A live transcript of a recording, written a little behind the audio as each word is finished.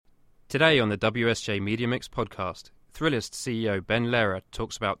Today on the WSJ Media Mix podcast, Thrillist CEO Ben Lerer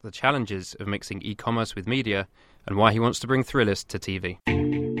talks about the challenges of mixing e-commerce with media and why he wants to bring Thrillist to TV.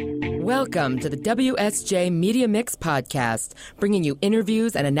 Welcome to the WSJ Media Mix podcast, bringing you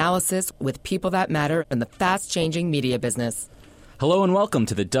interviews and analysis with people that matter in the fast-changing media business. Hello and welcome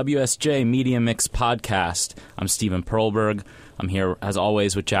to the WSJ Media Mix podcast. I'm Stephen Perlberg. I'm here, as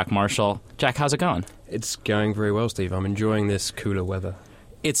always, with Jack Marshall. Jack, how's it going? It's going very well, Steve. I'm enjoying this cooler weather.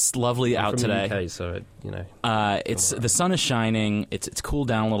 It's lovely out today. The UK, so the sun is shining. It's cooled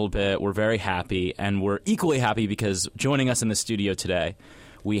down a little bit. We're very happy, and we're equally happy because joining us in the studio today,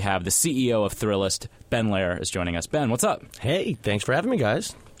 we have the CEO of Thrillist, Ben Lerer, is joining us. Ben, what's up? Hey, thanks for having me,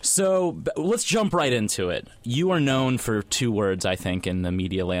 guys. So let's jump right into it. You are known for two words, I think, in the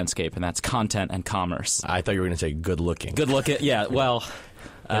media landscape, and that's content and commerce. I thought you were going to say good looking. Good looking, yeah. Well,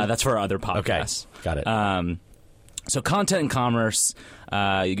 that's for our other podcasts. Okay, got it. So content and commerce,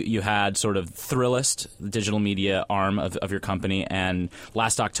 you had sort of Thrillist, the digital media arm of your company, and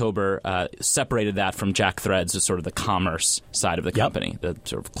last October separated that from Jack Threads as sort of the commerce side of the company, the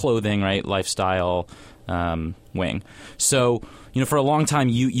sort of clothing, right, lifestyle wing. So, for a long time,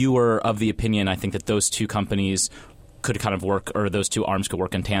 you were of the opinion, I think, that those two companies could kind of work, or those two arms could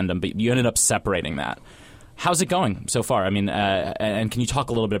work in tandem, but you ended up separating that. How's it going so far? I mean, and can you talk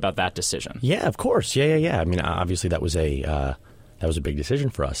a little bit about that decision? Yeah, of course. Yeah. I mean, obviously that was a big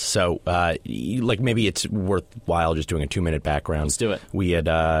decision for us. So, maybe it's worthwhile just doing a 2-minute background. Let's do it. We had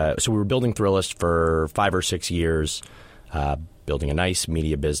we were building Thrillist for 5 or 6 years, building a nice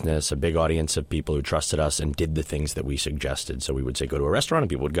media business, a big audience of people who trusted us and did the things that we suggested. So we would say go to a restaurant and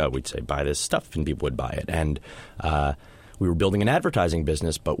people would go. We'd say buy this stuff and people would buy it. And we were building an advertising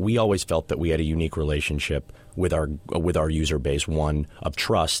business, but we always felt that we had a unique relationship with our user base, one of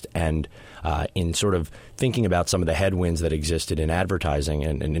trust. And in sort of thinking about some of the headwinds that existed in advertising,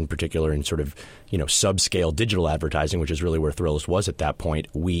 and in particular in sort of subscale digital advertising, which is really where Thrillist was at that point,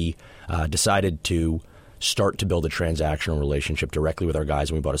 we decided to start to build a transactional relationship directly with our guys,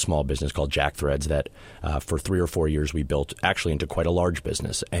 and we bought a small business called Jack Threads that for 3 or 4 years we built actually into quite a large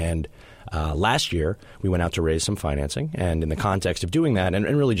business. And last year we went out to raise some financing, and in the context of doing that, and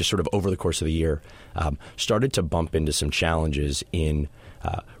really just sort of over the course of the year, started to bump into some challenges in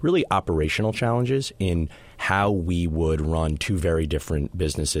really operational challenges in how we would run two very different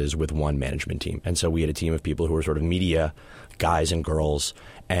businesses with one management team. And so we had a team of people who were sort of media guys and girls,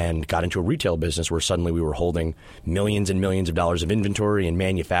 and got into a retail business where suddenly we were holding millions and millions of dollars of inventory and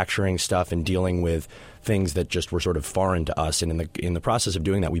manufacturing stuff and dealing with things that just were sort of foreign to us. And in the process of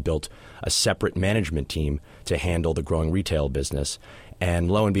doing that, we built a separate management team to handle the growing retail business.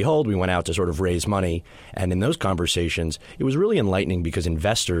 And lo and behold, we went out to sort of raise money. And in those conversations, it was really enlightening because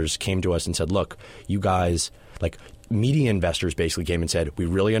investors came to us and said, look, you guys, media investors basically came and said, we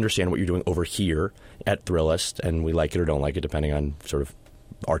really understand what you're doing over here at Thrillist, and we like it or don't like it, depending on sort of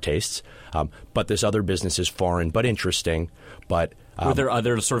our tastes. But this other business is foreign but interesting. But were there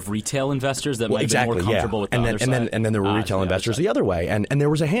other sort of retail investors that might be more comfortable with the other side? And then there were retail investors the other way. And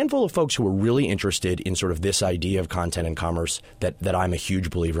there was a handful of folks who were really interested in sort of this idea of content and commerce that I'm a huge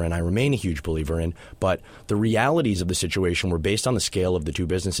believer in, I remain a huge believer in. But the realities of the situation were based on the scale of the two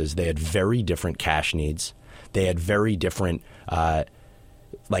businesses. They had very different cash needs. They had very different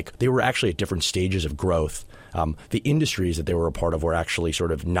they were actually at different stages of growth. The industries that they were a part of were actually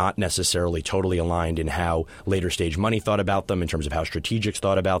sort of not necessarily totally aligned in how later stage money thought about them, in terms of how strategics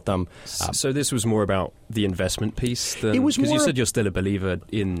thought about them. So this was more about the investment piece? It was more, because you said you're still a believer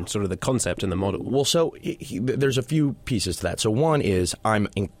in sort of the concept and the model. Well, so there's a few pieces to that. So one is I'm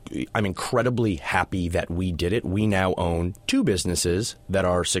incredibly happy that we did it. We now own two businesses that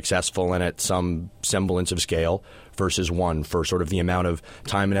are successful and at some semblance of scale versus one for sort of the amount of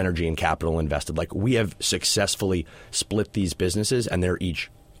time and energy and capital invested. We have successfully split these businesses, and they're each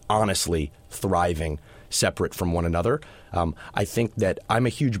honestly thriving separate from one another. I think that I'm a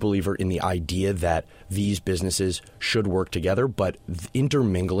huge believer in the idea that these businesses should work together, but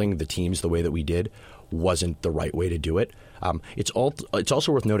intermingling the teams the way that we did wasn't the right way to do it. It's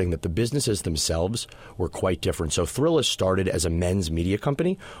also worth noting that the businesses themselves were quite different. So Thrillist started as a men's media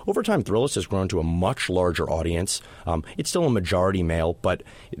company. Over time, Thrillist has grown to a much larger audience. It's still a majority male, but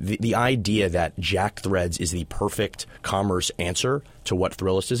the idea that Jack Threads is the perfect commerce answer to what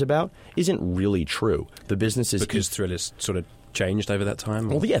Thrillist is about isn't really true. The business is... Because Thrillist sort of changed over that time?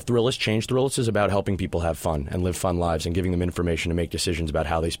 Well, yeah, Thrillist changed. Thrillist is about helping people have fun and live fun lives and giving them information to make decisions about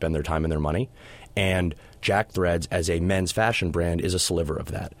how they spend their time and their money. And Jack Threads, as a men's fashion brand, is a sliver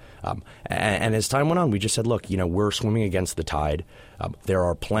of that. And as time went on, we just said, look, we're swimming against the tide. There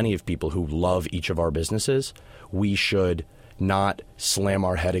are plenty of people who love each of our businesses. We should not slam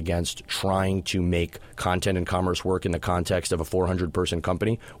our head against trying to make content and commerce work in the context of a 400-person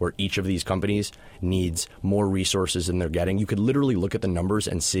company where each of these companies needs more resources than they're getting. You could literally look at the numbers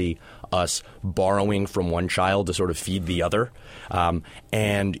and see us borrowing from one child to sort of feed the other.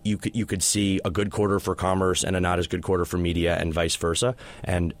 And you could see a good quarter for commerce and a not as good quarter for media and vice versa.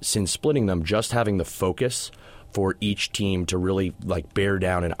 And since splitting them, just having the focus for each team to really bear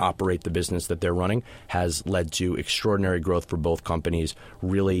down and operate the business that they're running has led to extraordinary growth for both companies.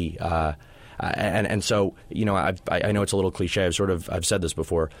 Really, and so I know it's a little cliche. I've said this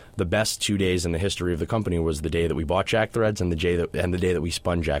before. The best 2 days in the history of the company was the day that we bought Jack Threads and the day that we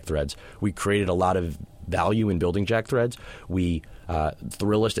spun Jack Threads. We created a lot of value in building Jack Threads.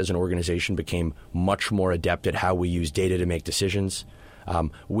 Thrillist as an organization became much more adept at how we use data to make decisions.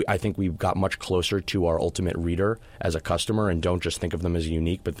 I think we got much closer to our ultimate reader as a customer and don't just think of them as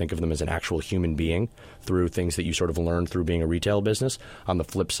unique, but think of them as an actual human being through things that you sort of learn through being a retail business. On the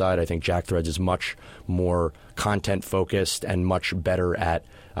flip side, I think Jack Threads is much more content focused and much better at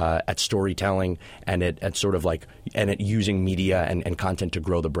storytelling and at using media and content to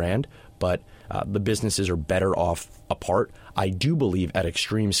grow the brand. But the businesses are better off apart. I do believe at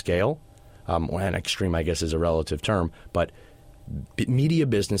extreme scale, and extreme I guess is a relative term, but media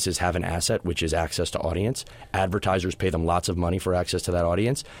businesses have an asset, which is access to audience. Advertisers pay them lots of money for access to that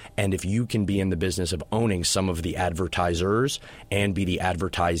audience. And if you can be in the business of owning some of the advertisers and be the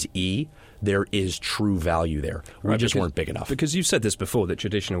advertisee, there is true value there. We just weren't big enough. Because you've said this before, that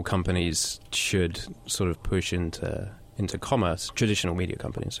traditional companies should sort of push into commerce, traditional media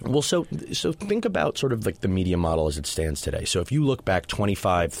companies. Well, so think about sort of the media model as it stands today. So if you look back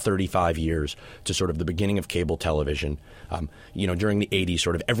 25, 35 years to sort of the beginning of cable television, during the 80s,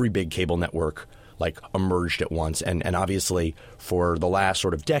 sort of every big cable network emerged at once. And obviously for the last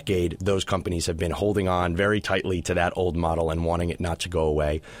sort of decade, those companies have been holding on very tightly to that old model and wanting it not to go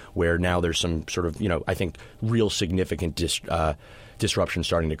away, where now there's some sort of, I think, real significant disruption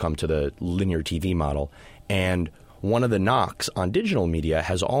starting to come to the linear TV model. And one of the knocks on digital media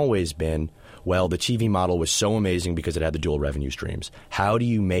has always been, well, the TV model was so amazing because it had the dual revenue streams. How do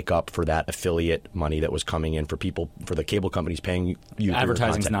you make up for that affiliate money that was coming in for the cable companies paying you?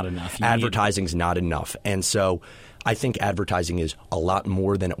 Advertising's not enough. Advertising's not enough. And so I think advertising is a lot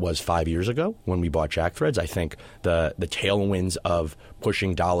more than it was 5 years ago when we bought Jack Threads. I think the tailwinds of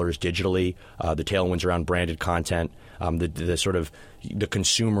pushing dollars digitally, the tailwinds around branded content, the sort of the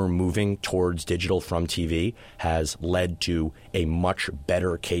consumer moving towards digital from TV has led to a much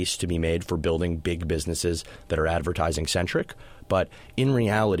better case to be made for building big businesses that are advertising centric. But in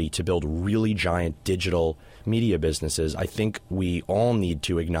reality, to build really giant digital media businesses, I think we all need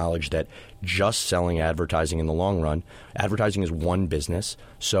to acknowledge that just selling advertising in the long run, advertising is one business,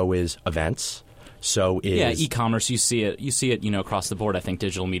 so is events. E-commerce. You see it across the board. I think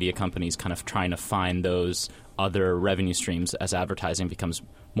digital media companies kind of trying to find those other revenue streams as advertising becomes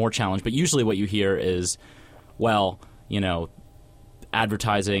more challenged. But usually, what you hear is,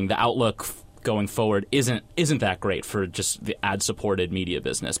 advertising, the outlook going forward isn't that great for just the ad-supported media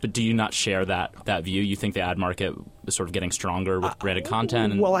business. But do you not share that view? You think the ad market is sort of getting stronger with branded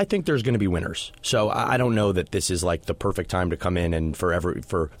content? Well, I think there's going to be winners. So I don't know that this is the perfect time to come in and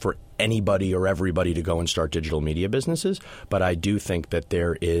for anybody or everybody to go and start digital media businesses. But I do think that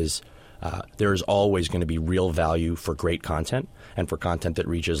there is always going to be real value for great content and for content that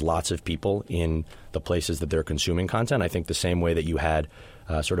reaches lots of people in the places that they're consuming content. I think the same way that you had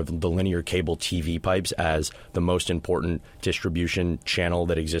sort of the linear cable TV pipes as the most important distribution channel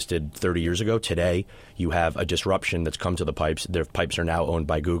that existed 30 years ago. Today, you have a disruption that's come to the pipes. Their pipes are now owned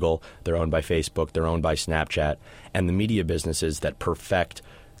by Google. They're owned by Facebook. They're owned by Snapchat. And the media businesses that perfect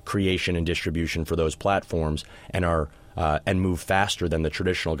creation and distribution for those platforms and move faster than the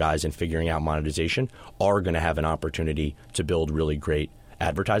traditional guys in figuring out monetization are going to have an opportunity to build really great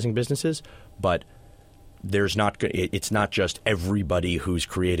advertising businesses. But it's not just everybody who's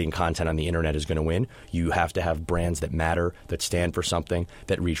creating content on the internet is going to win. You have to have brands that matter, that stand for something,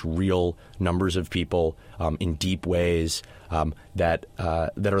 that reach real numbers of people in deep ways, that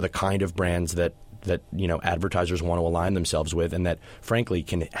are the kind of brands that advertisers want to align themselves with, and that frankly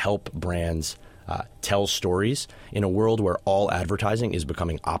can help brands tell stories in a world where all advertising is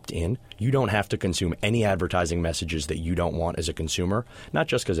becoming opt-in. You don't have to consume any advertising messages that you don't want as a consumer, not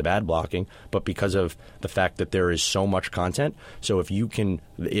just because of ad blocking, but because of the fact that there is so much content. So if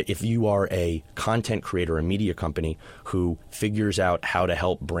you are a content creator, a media company who figures out how to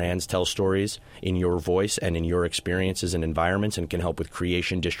help brands tell stories in your voice and in your experiences and environments and can help with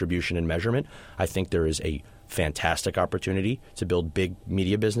creation, distribution, and measurement, I think there is a fantastic opportunity to build big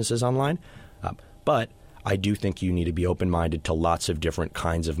media businesses online. But I do think you need to be open-minded to lots of different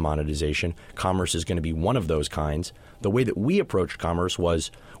kinds of monetization. Commerce is going to be one of those kinds. The way that we approached commerce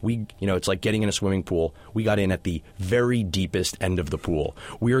was it's like getting in a swimming pool. We got in at the very deepest end of the pool.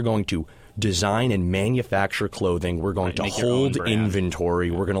 We are going to design and manufacture clothing. We're going to hold inventory.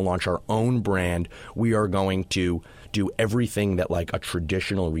 We're going to launch our own brand. We are going to do everything that like a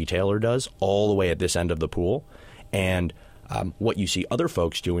traditional retailer does all the way at this end of the pool. And what you see other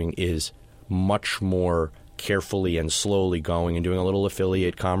folks doing is much more carefully and slowly going and doing a little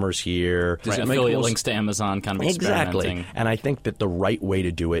affiliate commerce here. Affiliate links to Amazon, kind of experimenting. Exactly. And I think that the right way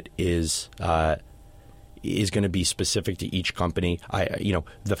to do it is going to be specific to each company.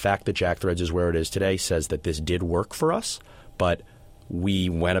 The fact that Jack Threads is where it is today says that this did work for us, but we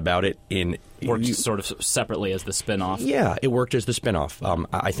went about it worked sort of separately as the spinoff. Yeah, it worked as the spinoff.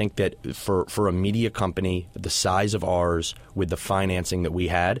 I think that for a media company the size of ours, with the financing that we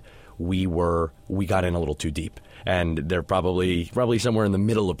had, we got in a little too deep, and they're probably somewhere in the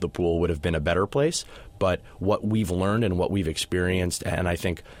middle of the pool would have been a better place. But what we've learned and what we've experienced, and I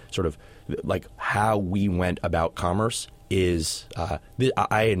think sort of like how we went about commerce is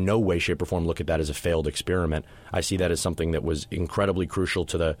I in no way, shape, or form look at that as a failed experiment. I see that as something that was incredibly crucial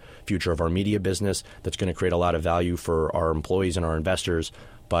to the future of our media business, that's going to create a lot of value for our employees and our investors.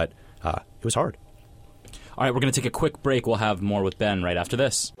 But it was hard. All right, we're going to take a quick break. We'll have more with Ben right after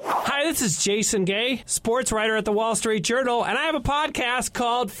this. Hi, this is Jason Gay, sports writer at the Wall Street Journal, and I have a podcast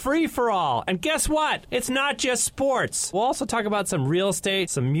called Free for All. And guess what? It's not just sports. We'll also talk about some real estate,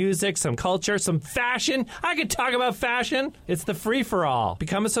 some music, some culture, some fashion. I could talk about fashion. It's the Free for All.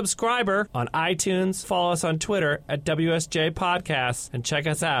 Become a subscriber on iTunes. Follow us on Twitter at WSJ Podcasts, and check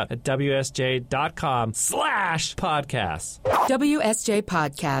us out at WSJ.com/podcasts. WSJ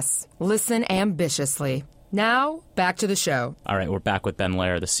Podcasts. Listen ambitiously. Now, back to the show. All right, we're back with Ben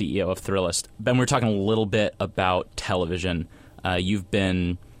Lerer, the CEO of Thrillist. Ben, we're talking a little bit about television. You've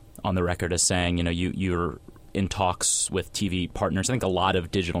been on the record as saying, you're in talks with TV partners. I think a lot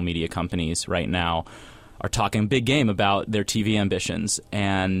of digital media companies right now are talking big game about their TV ambitions.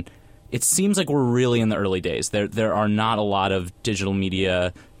 And it seems like we're really in the early days. There are not a lot of digital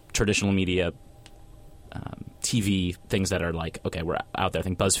media, traditional media TV things that are like, okay, we're out there. I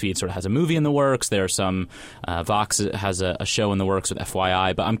think BuzzFeed sort of has a movie in the works. There are some, Vox has a show in the works with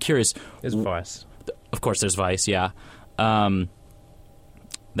FYI. But I'm curious. There's Vice. Of course, there's Vice, yeah. That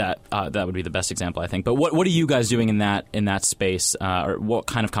would be the best example, I think. But what are you guys doing in that space? Or what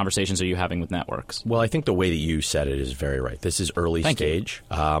kind of conversations are you having with networks? Well, I think the way that you said it is very right. This is early stage.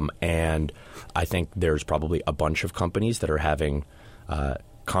 And I think there's probably a bunch of companies that are having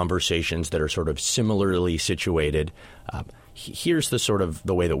conversations that are sort of similarly situated. Here's the sort of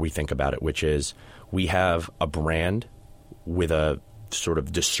the way that we think about it, which is we have a brand with a sort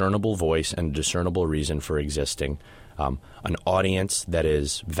of discernible voice and discernible reason for existing, an audience that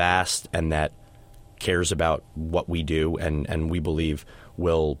is vast and that cares about what we do and we believe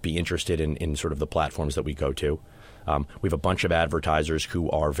will be interested in sort of the platforms that we go to. We have a bunch of advertisers who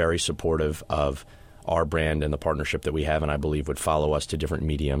are very supportive of our brand and the partnership that we have, and I believe would follow us to different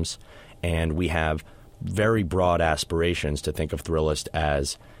mediums. And we have very broad aspirations to think of Thrillist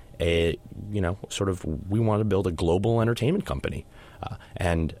as we want to build a global entertainment company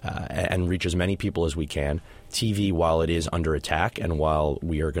and reach as many people as we can. TV, while it is under attack and while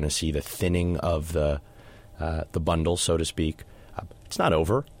we are going to see the thinning of the bundle, so to speak, it's not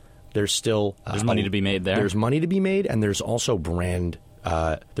over. There's still there's money to be made there. There's money to be made, and there's also brand.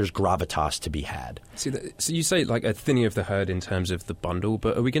 There's gravitas to be had. So you say like a thinning of the herd in terms of the bundle,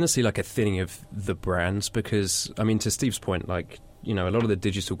 but are we going to see like a thinning of the brands? Because, I mean, to Steve's point, like, a lot of the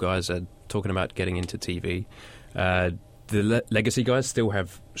digital guys are talking about getting into TV. The legacy guys still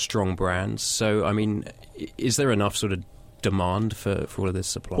have strong brands. So, I mean, is there enough sort of demand for all of this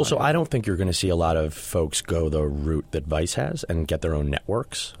supply? Well, so I don't think you're going to see a lot of folks go the route that Vice has and get their own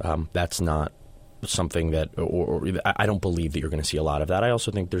networks. That's not something that, or I don't believe that you're going to see a lot of that. I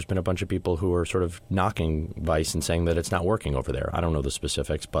also think there's been a bunch of people who are sort of knocking Vice and saying that it's not working over there. I don't know the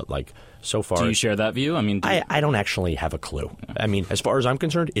specifics, but like so far. Do you share that view? I mean, I don't actually have a clue. I mean, as far as I'm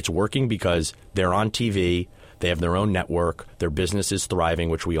concerned, it's working because they're on TV, they have their own network, their business is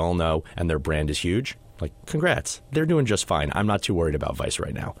thriving, which we all know, and their brand is huge. Like, congrats. They're doing just fine. I'm not too worried about Vice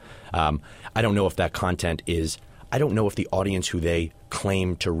right now. I don't know if that content is, I don't know if the audience who they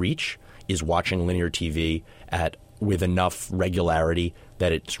claim to reach is watching linear TV with enough regularity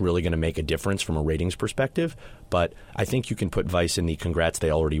that it's really going to make a difference from a ratings perspective. But I think you can put Vice in the congrats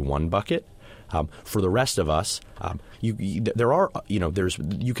they already won bucket. For the rest of us, you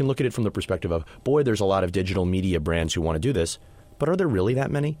can look at it from the perspective of, boy, there's a lot of digital media brands who want to do this, but are there really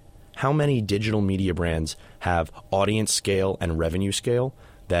that many? how many digital media brands have audience scale and revenue scale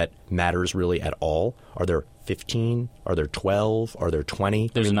that matters really at all? Are there 15? Are there 12? Are there 20?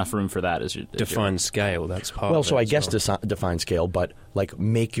 There's enough room for that. Define scale, that's part of it. Well, so I guess define scale, but like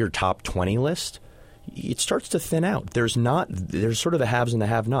make your top 20 list. It starts to thin out. There's sort of the haves and the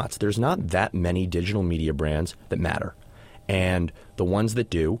have-nots. There's not that many digital media brands that matter. And the ones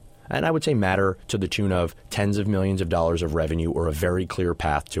that do, and I would say matter to the tune of tens of millions of dollars of revenue or a very clear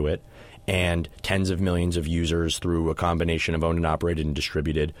path to it, and tens of millions of users through a combination of owned and operated and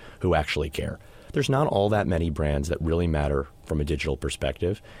distributed who actually care. There's not all that many brands that really matter from a digital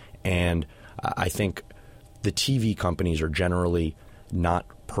perspective. And I think the TV companies are generally not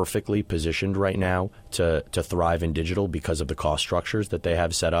perfectly positioned right now to thrive in digital because of the cost structures that they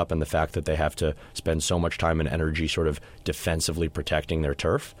have set up and the fact that they have to spend so much time and energy sort of defensively protecting their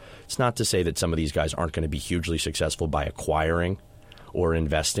turf. It's not to say that some of these guys aren't going to be hugely successful by acquiring or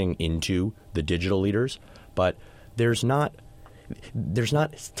investing into the digital leaders, but there's not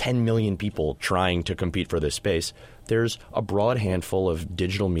 10 million people trying to compete for this space. There's a broad handful of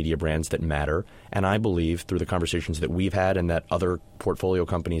digital media brands that matter, and I believe through the conversations that we've had and that other portfolio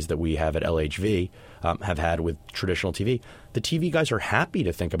companies that we have at LHV have had with traditional TV, the TV guys are happy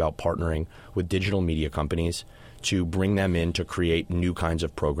to think about partnering with digital media companies to bring them in to create new kinds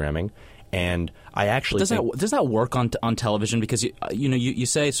of programming. And I actually does that work on television? Because you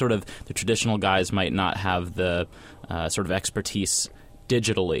say sort of the traditional guys might not have the sort of expertise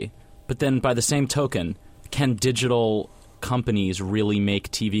digitally, but then by the same token, can digital companies really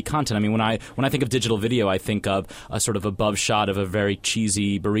make TV content? I mean, when I think of digital video, I think of a sort of above shot of a very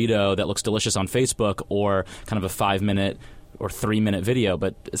cheesy burrito that looks delicious on Facebook, or kind of a 5-minute or 3-minute video.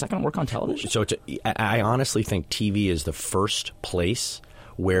 But is that going to work on television? So I honestly think TV is the first place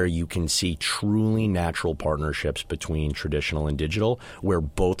where you can see truly natural partnerships between traditional and digital, where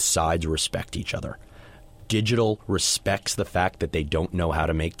both sides respect each other. Digital respects the fact that they don't know how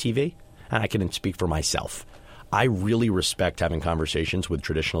to make TV, and I can speak for myself. I really respect having conversations with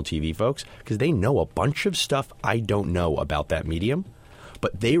traditional TV folks because they know a bunch of stuff I don't know about that medium,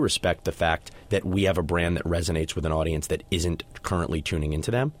 but they respect the fact that we have a brand that resonates with an audience that isn't currently tuning into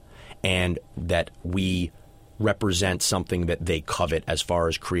them, and that we represent something that they covet as far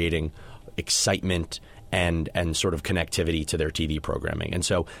as creating excitement and sort of connectivity to their TV programming. And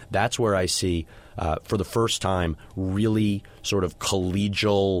so that's where I see, for the first time, really sort of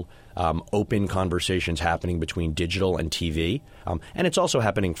collegial, open conversations happening between digital and TV. And it's also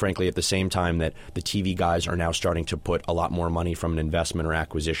happening, frankly, at the same time that the TV guys are now starting to put a lot more money from an investment or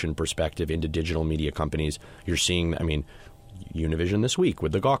acquisition perspective into digital media companies. You're seeing, Univision this week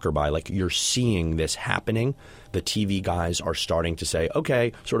with the Gawker buy, like you're seeing this happening. The TV guys are starting to say,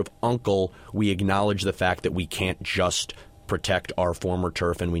 okay, sort of uncle, we acknowledge the fact that we can't just protect our former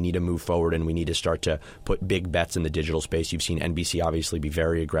turf and we need to move forward and we need to start to put big bets in the digital space. You've seen NBC obviously be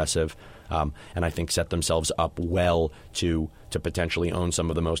very aggressive and I think set themselves up well to potentially own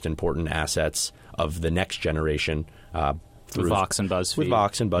some of the most important assets of the next generation with Vox and BuzzFeed. With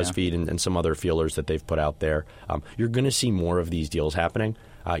Vox and BuzzFeed and some other feelers that they've put out there. You're going to see more of these deals happening.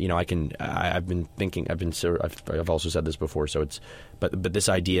 I've also said this before, so but this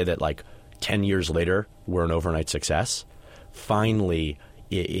idea that like 10 years later we're an overnight success, finally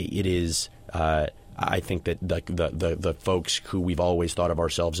it is, I think that the folks who we've always thought of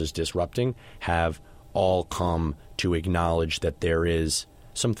ourselves as disrupting have all come to acknowledge that there is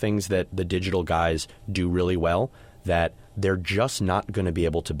some things that the digital guys do really well that they're just not going to be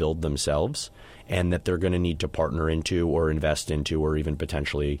able to build themselves, and that they're going to need to partner into or invest into or even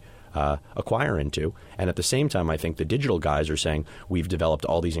potentially acquire into. And at the same time, I think the digital guys are saying, we've developed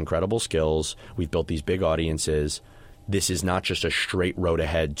all these incredible skills, we've built these big audiences. This is not just a straight road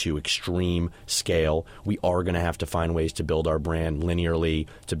ahead to extreme scale. We are going to have to find ways to build our brand linearly,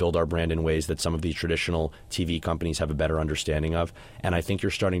 to build our brand in ways that some of these traditional TV companies have a better understanding of. And I think you're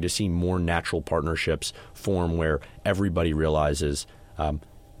starting to see more natural partnerships form where everybody realizes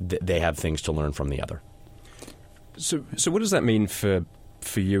they have things to learn from the other. So what does that mean for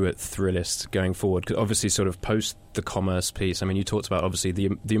you at Thrillist going forward? 'Cause obviously, sort of post the commerce piece, you talked about obviously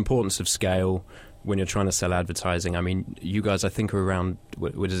the importance of scale when you're trying to sell advertising. You guys, I think, are around,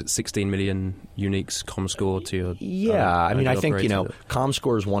 what is it, 16 million uniques ComScore to your... Yeah, I think,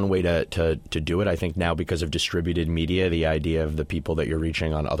 ComScore is one way to do it. I think now because of distributed media, the idea of the people that you're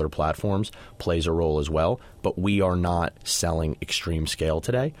reaching on other platforms plays a role as well. But we are not selling extreme scale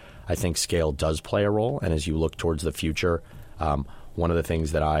today. I think scale does play a role. And as you look towards the future, one of the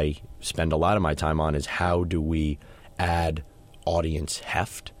things that I spend a lot of my time on is how do we add audience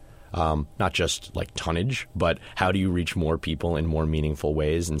heft not just like tonnage, but how do you reach more people in more meaningful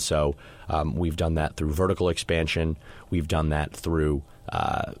ways? And so we've done that through vertical expansion. We've done that through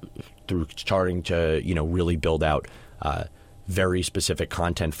starting to really build out very specific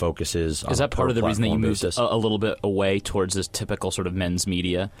content focuses. Is that part of the reason that you moved a little bit away towards this typical sort of men's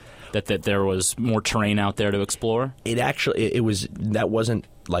media? That there was more terrain out there to explore? That wasn't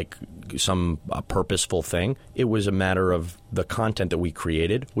like some purposeful thing. It was a matter of the content that we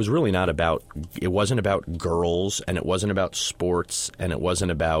created was really not about, it wasn't about girls, and it wasn't about sports, and it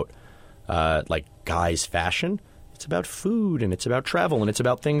wasn't about like guys' fashion. It's about food, and it's about travel, and it's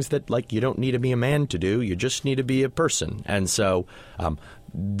about things that like you don't need to be a man to do. You just need to be a person. And so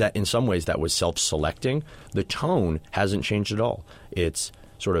that in some ways that was self-selecting. The tone hasn't changed at all. It's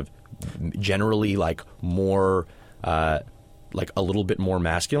sort of generally like more like a little bit more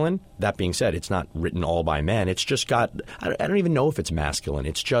masculine. That being said, it's not written all by men. It's just got I don't even know if it's masculine.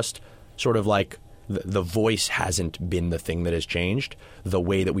 It's just sort of like the voice hasn't been the thing that has changed, the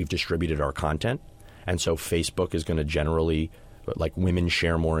way that we've distributed our content. And so Facebook is going to generally, like, women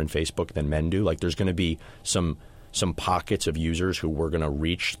share more in Facebook than men do. Like, there's going to be some pockets of users who we're going to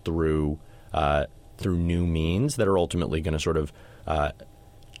reach through new means that are ultimately going to sort of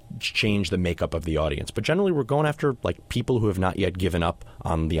change the makeup of the audience. But generally, we're going after like people who have not yet given up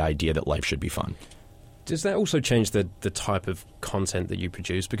on the idea that life should be fun. Does that also change the type of content that you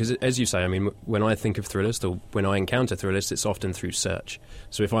produce? Because as you say, I mean, when I think of Thrillist or when I encounter Thrillist, it's often through search.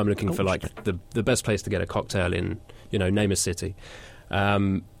 So if I'm looking for like the best place to get a cocktail in, name a city.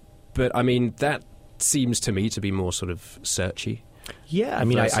 But I mean, that seems to me to be more sort of searchy. Yeah, I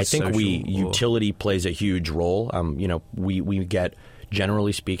mean, I think utility plays a huge role. We get,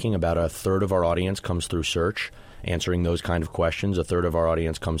 generally speaking, about a third of our audience comes through search, answering those kind of questions. A third of our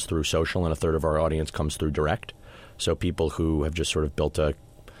audience comes through social, and a third of our audience comes through direct. So people who have just sort of built a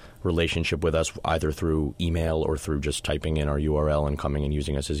relationship with us either through email or through just typing in our URL and coming and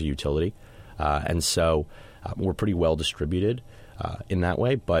using us as a utility. And so we're pretty well distributed in that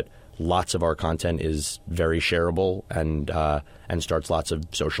way, but lots of our content is very shareable and starts lots of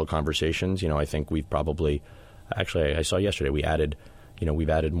social conversations. I think we've probably – actually, I saw yesterday we've added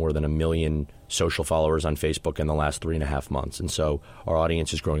more than 1 million social followers on Facebook in the last 3.5 months. And so our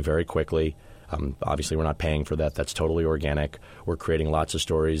audience is growing very quickly. Obviously, we're not paying for that. That's totally organic. We're creating lots of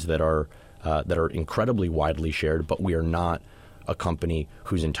stories that are incredibly widely shared, but we are not a company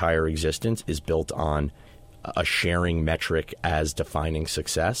whose entire existence is built on a sharing metric as defining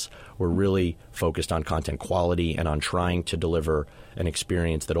success. We're really focused on content quality and on trying to deliver an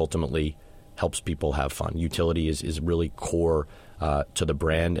experience that ultimately helps people have fun. Utility is really core to the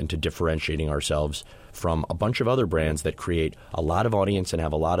brand and to differentiating ourselves from a bunch of other brands that create a lot of audience and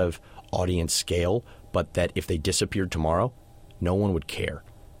have a lot of audience scale, but that if they disappeared tomorrow, no one would care.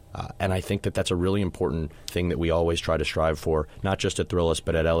 And I think that that's a really important thing that we always try to strive for, not just at Thrillist,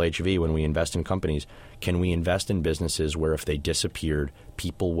 but at LHV when we invest in companies. Can we invest in businesses where if they disappeared,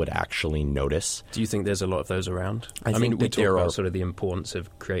 people would actually notice? Do you think there's a lot of those around? I mean, we talk about sort of the importance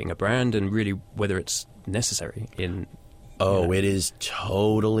of creating a brand and really whether it's necessary in... It is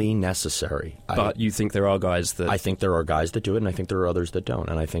totally necessary. But you think there are guys that... I think there are guys that do it, and I think there are others that don't.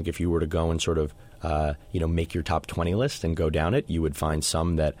 And I think if you were to go and sort of, make your top 20 list and go down it, you would find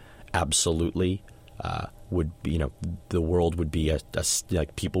some that absolutely would be, the world would be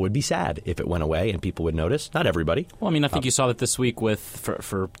like people would be sad if it went away and people would notice. Not everybody. Well, I mean, I think you saw that this week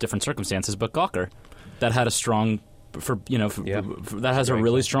for different circumstances, but Gawker, that had a strong... that has a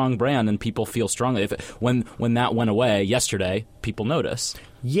really strong brand, and people feel strongly. When that went away yesterday, people notice.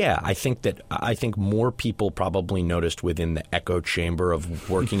 Yeah, I think more people probably noticed within the echo chamber of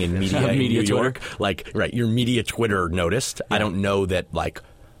working in media in New York. Like, right, your media Twitter noticed. Yeah. I don't know that, like,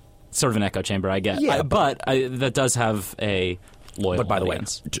 sort of an echo chamber. I get, yeah, but that does have a loyal. But by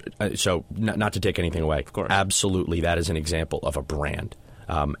audience. the way, so not to take anything away, of course, absolutely, that is an example of a brand,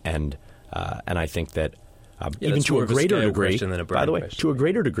 and I think that. Even to a greater degree, by the way, to a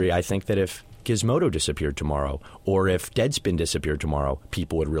greater degree, I think that if Gizmodo disappeared tomorrow or if Deadspin disappeared tomorrow,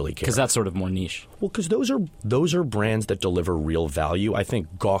 people would really care. Because that's sort of more niche. Well, because those are brands that deliver real value. I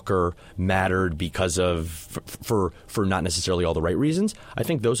think Gawker mattered because of for not necessarily all the right reasons. I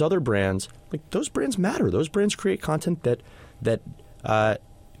think those other brands, like those brands matter. Those brands create content that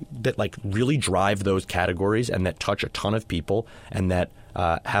like really drive those categories and that touch a ton of people and that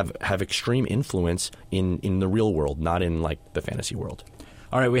have extreme influence in the real world, not in like the fantasy world.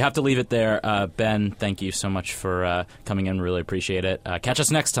 All right, we have to leave it there. Ben, thank you so much for coming in. Really appreciate it. Catch us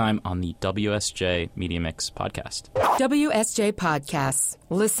next time on the WSJ Media Mix podcast. WSJ Podcasts.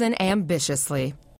 Listen ambitiously.